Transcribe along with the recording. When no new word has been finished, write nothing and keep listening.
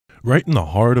Right in the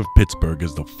heart of Pittsburgh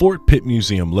is the Fort Pitt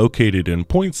Museum, located in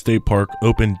Point State Park,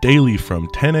 open daily from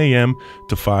 10 a.m.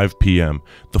 to 5 p.m.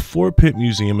 The Fort Pitt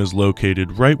Museum is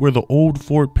located right where the old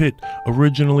Fort Pitt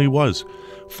originally was.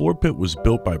 Fort Pitt was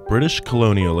built by British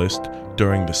colonialists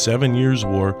during the 7 Years'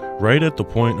 War, right at the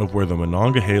point of where the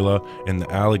Monongahela and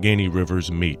the Allegheny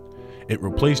Rivers meet. It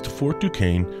replaced Fort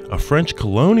Duquesne, a French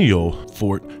colonial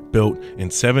fort built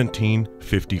in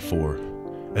 1754.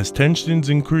 As tensions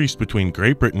increased between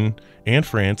Great Britain and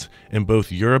France in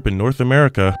both Europe and North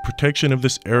America, protection of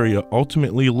this area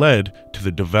ultimately led to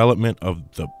the development of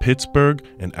the Pittsburgh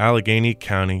and Allegheny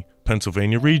County,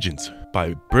 Pennsylvania regions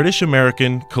by British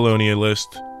American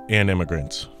colonialists and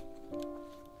immigrants.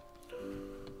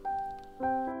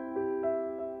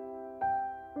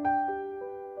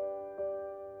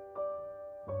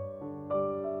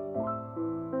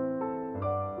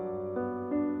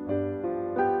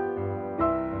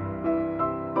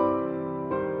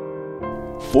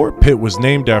 Fort Pitt was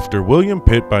named after William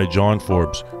Pitt by John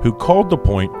Forbes, who called the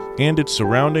point and its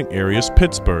surrounding areas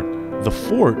Pittsburgh. The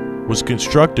fort was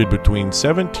constructed between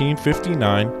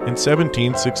 1759 and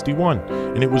 1761,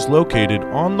 and it was located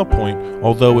on the point,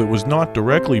 although it was not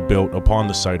directly built upon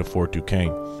the site of Fort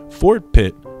Duquesne. Fort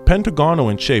Pitt, pentagonal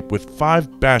in shape with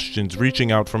 5 bastions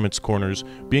reaching out from its corners,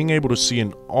 being able to see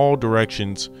in all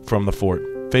directions from the fort.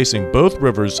 Facing both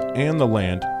rivers and the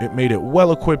land, it made it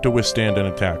well equipped to withstand an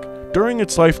attack. During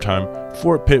its lifetime,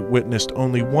 Fort Pitt witnessed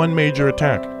only one major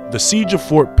attack, the Siege of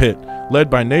Fort Pitt, led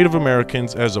by Native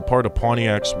Americans as a part of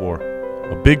Pontiac's War.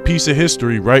 A big piece of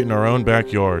history right in our own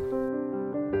backyard.